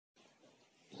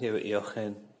here with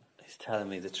Jochen. He's telling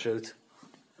me the truth.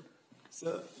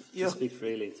 So, Speak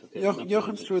freely. It's okay.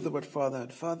 Jochen's truth about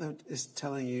fatherhood. Fatherhood is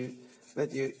telling you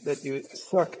that you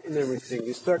suck in everything.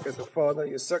 You suck as a father.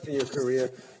 You suck in your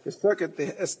career. You suck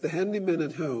as the handyman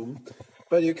at home,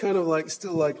 but you're kind of like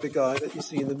still like the guy that you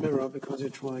see in the mirror because you're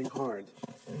trying hard.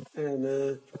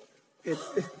 And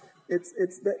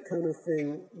it's that kind of thing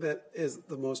that is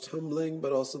the most humbling,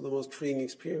 but also the most freeing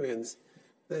experience.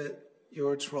 That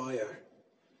you're a trier,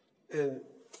 and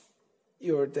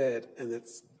you're dead, and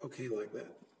it's okay like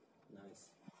that.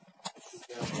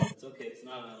 It's okay. It's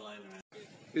not online around.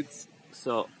 It's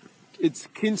So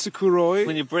kinsukuroi.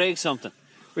 when you break something,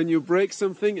 When you break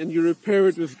something and you repair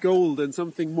it with gold and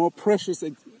something more precious,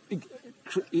 it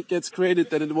gets created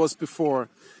than it was before.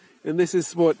 And this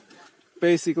is what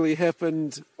basically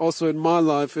happened also in my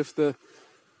life with the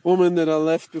woman that I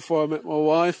left before I met my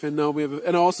wife. And now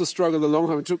and I also struggled a long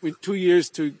time. It took me 2 years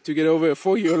to get over a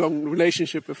 4-year-long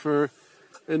relationship with her.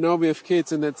 And now we have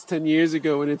kids, and that's 10 years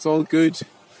ago, and it's all good.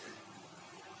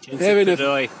 Having a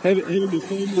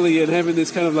family and having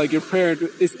this kind of like repaired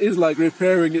is like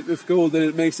repairing it with gold, and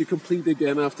it makes you complete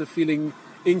again after feeling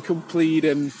incomplete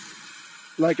and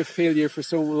like a failure for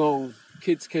so long.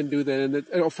 Kids can do that,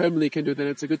 or family can do that.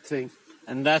 It's a good thing.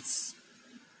 and that's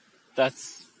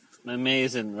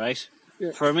amazing, right?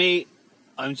 Yeah. For me,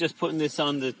 I'm just putting this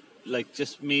on the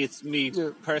just me. It's me Yeah.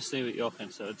 personally with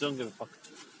Jochen, so I don't give a fuck.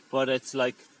 But it's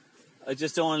like I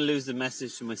just don't want to lose the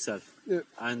message to myself. Yeah.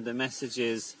 And the message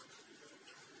is,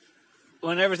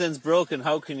 when everything's broken,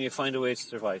 how can you find a way to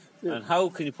survive? Yeah. And how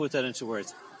can you put that into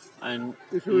words? And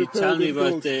If you you repair tell me with about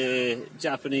gold. the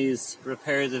Japanese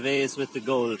repair the vase with the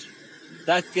gold.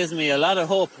 That gives me a lot of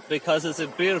hope, because it's a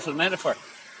beautiful metaphor.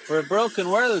 For a broken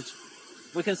world,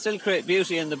 we can still create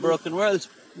beauty in the broken world.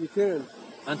 You can.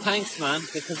 And thanks, man,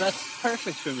 because that's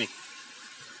perfect for me.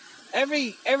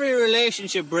 Every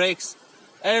relationship breaks,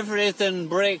 everything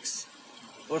breaks,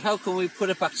 but how can we put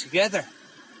it back together?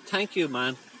 Thank you,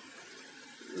 man.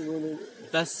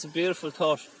 That's a beautiful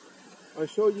thought. I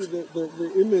showed you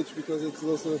the image because it's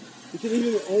also, you can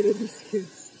even order these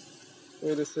kids.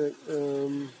 Wait a sec.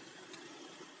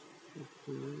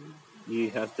 You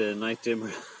have the night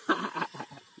dimmer.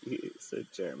 You're so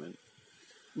German.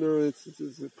 No, it's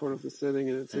a part of the setting,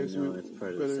 and it I seems know, it's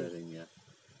part of the setting, yeah.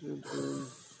 And,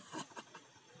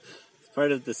 It's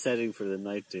part of the setting for the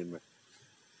night dimmer.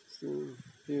 so,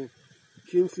 yeah.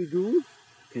 Kinsigu.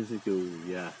 Kinsiku,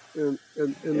 yeah. And Yeah,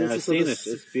 I've this is seen sort of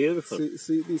it. It's beautiful.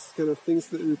 See these kind of things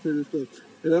that repair with gold.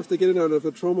 And after getting out of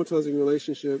a traumatizing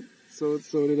relationship, so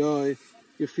did I,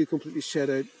 you feel completely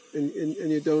shattered, and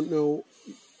you don't know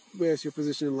where's your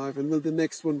position in life, and will the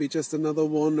next one be just another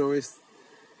one, or is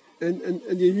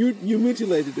and you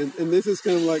mutilated it, and this is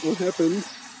kind of like what happens.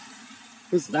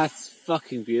 That's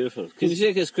fucking beautiful. Can you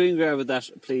take a screen grab of that,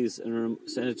 please, and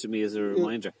send it to me as a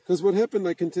reminder? Because what happened,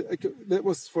 that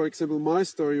was, for example, my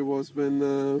story was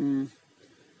when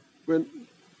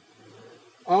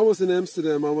I was in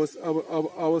Amsterdam. I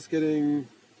was getting,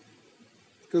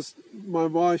 because my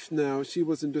wife now, she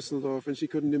was in Düsseldorf, and she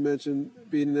couldn't imagine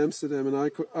being in Amsterdam, and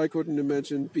I couldn't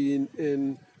imagine being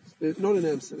not in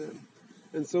Amsterdam.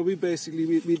 And so we basically,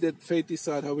 we did fate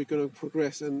decide how we're going to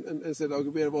progress, and said, okay,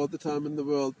 we have all the time in the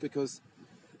world,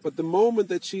 but the moment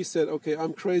that she said, okay,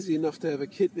 I'm crazy enough to have a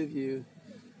kid with you,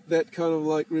 that kind of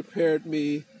like repaired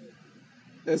me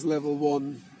as level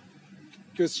 1.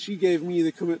 Because she gave me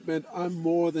the commitment, I'm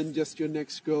more than just your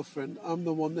next girlfriend. I'm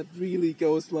the one that really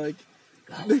goes like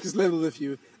next level with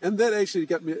you. And that actually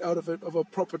got me out of a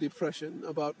proper depression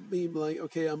about being like,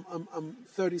 okay, I'm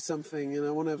 30 something and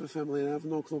I want to have a family and I have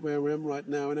no clue where I am right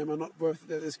now, and am I not worth it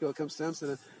that this girl comes to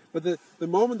Amsterdam? But the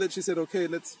moment that she said, okay,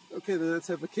 then let's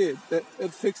have a kid, that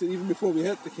fixed it even before we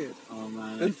had the kid. Oh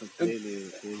man, I completely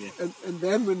feel you. And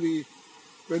then when we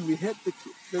had the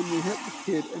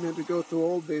kid and had to go through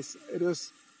all this, it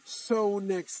was so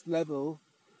next level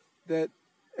that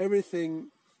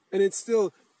everything, and it's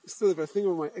still if I think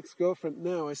of my ex-girlfriend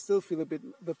now, I still feel a bit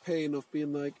the pain of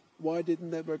being like, why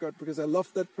didn't that work out? Because I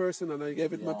loved that person and I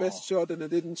gave it my best shot and I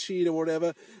didn't cheat or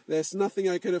whatever. There's nothing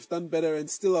I could have done better,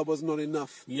 and still I was not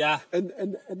enough. Yeah. And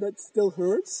that still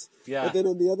hurts. Yeah. But then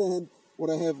on the other hand, what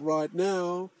I have right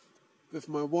now with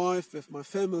my wife, with my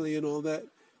family and all that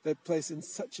plays in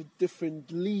such a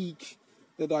different league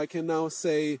that I can now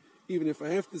say, even if I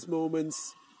have these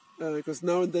moments, because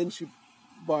now and then she,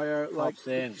 by her like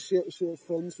she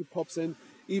friends, she pops in,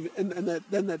 even and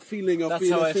that feeling of that's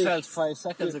being how I felt 5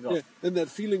 seconds ago. Yeah, then that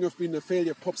feeling of being a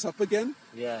failure pops up again.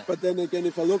 Yeah. But then again,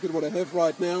 if I look at what I have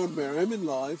right now and where I am in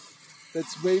life,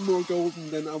 that's way more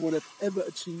golden than I would have ever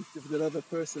achieved with that other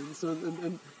person. So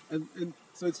and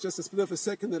so it's just a split of a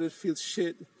second that it feels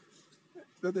shit.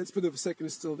 That split of a second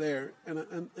is still there,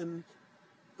 and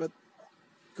but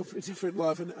completely different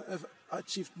life, and I've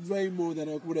achieved way more than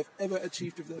I would have ever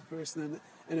achieved with that person,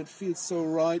 and it feels so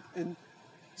right and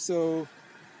so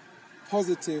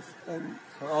positive and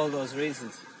For all those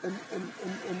reasons.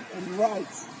 and right.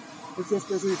 It's just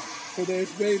so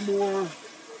there's way more.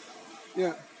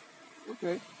 Yeah,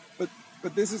 okay, but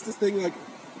this is the thing. Like,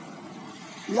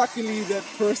 luckily, that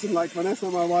person, like Vanessa,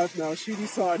 my wife now, she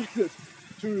decided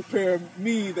to repair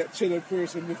me, that shattered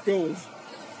person, with gold.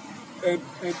 And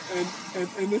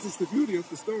this is the beauty of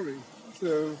the story.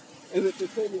 So, and the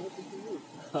same will happen to you.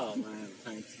 Oh man,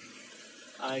 thanks.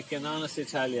 I can honestly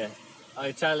tell you,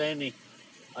 I tell Annie,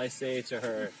 I say to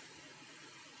her,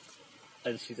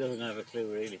 and she doesn't have a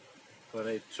clue really, but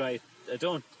I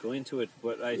don't go into it,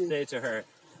 but I say to her,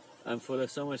 I'm full of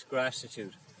so much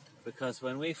gratitude, because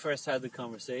when we first had the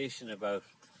conversation about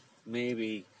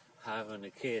maybe having a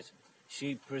kid,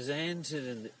 she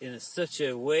presented in such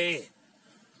a way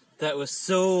that was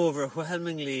so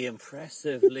overwhelmingly,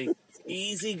 impressively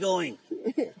easygoing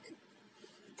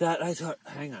that I thought,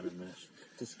 hang on a minute,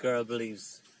 this girl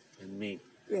believes in me.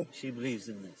 Yeah. She believes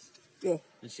in this. Yeah.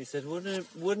 And she said,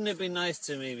 wouldn't it be nice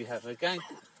to maybe have a gang,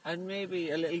 and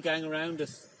maybe a little gang around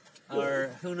us,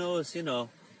 or who knows, you know,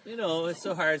 it's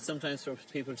so hard sometimes for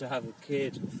people to have a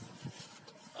kid,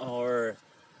 or,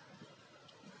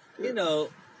 you know,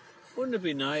 wouldn't it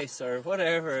be nice, or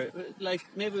whatever, like,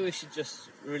 maybe we should just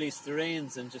release the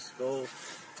reins and just go,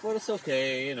 but it's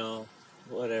okay, you know,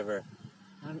 whatever.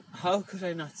 And how could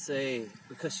I not say,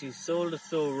 because she sold it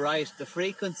so right, the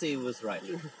frequency was right.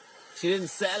 She didn't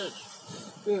sell it.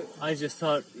 Yeah. I just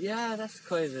thought, yeah, that's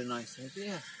quite a nice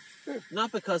idea. Yeah.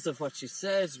 Not because of what she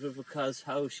said, but because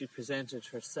how she presented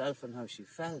herself and how she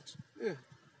felt. Yeah.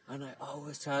 And I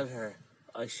always tell her,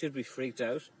 I should be freaked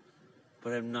out,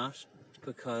 but I'm not,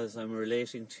 because I'm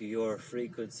relating to your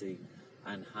frequency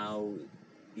and how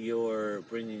you're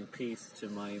bringing peace to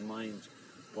my mind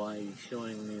by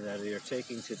showing me that you're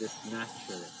taking to this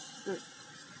naturally.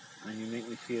 And you make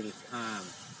me feel calm.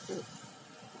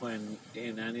 When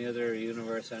in any other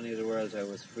universe, any other world, I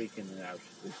was freaking out.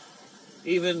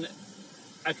 Even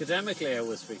academically, I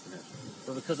was freaking out.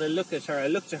 But because I look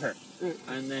to her,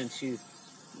 and then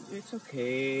it's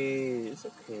okay,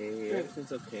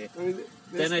 everything's okay. I mean,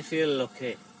 Then I feel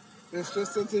okay. there's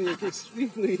just something like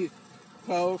extremely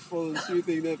powerful and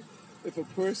soothing that if a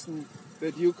person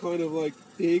that you kind of like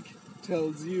dig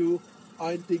tells you,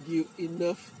 I dig you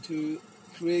enough to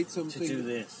create To something do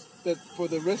this. that for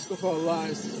the rest of our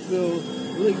lives will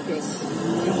link us.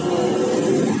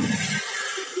 And,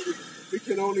 we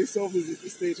can only solve this if we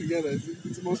stay together.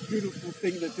 It's the most beautiful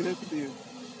thing that can happen to you.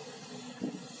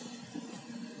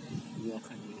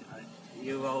 Jochen,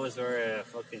 you always were a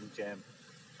fucking gem,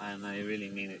 and I really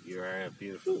mean it. You are a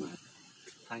beautiful man.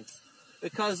 Thanks.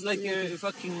 Because like you're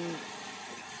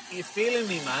feeling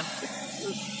me, man.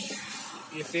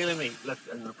 You're feeling me. Look,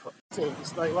 I'm gonna put.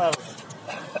 It's like, well,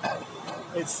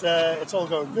 it's all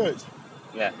going good.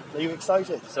 Yeah. Are you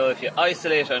excited? So if you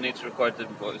isolate, I need to record the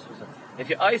voice. If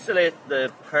you isolate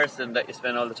the person that you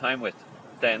spend all the time with,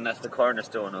 then that's the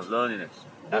cornerstone of loneliness.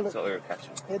 That's what we were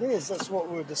catching. It is. That's what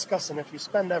we were discussing. If you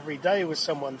spend every day with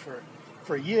someone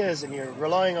for years and you're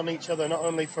relying on each other not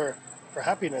only for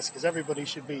happiness, because everybody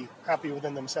should be happy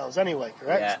within themselves anyway,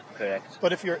 correct? Yeah, correct.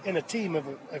 But if you're in a team of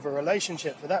a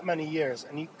relationship for that many years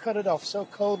and you cut it off so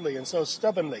coldly and so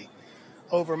stubbornly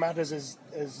over matters as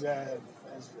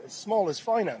small as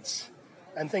finance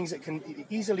and things that can be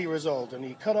easily resolved, and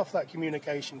you cut off that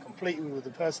communication completely with the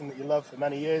person that you love for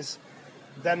many years,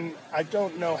 then I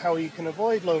don't know how you can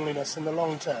avoid loneliness in the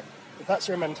long term. If that's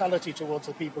your mentality towards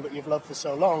the people that you've loved for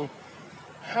so long,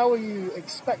 how are you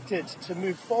expected to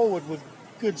move forward with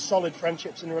good, solid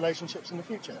friendships and relationships in the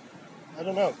future? I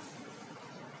don't know.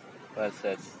 Well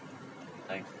said.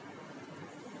 Thanks.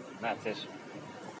 That's it.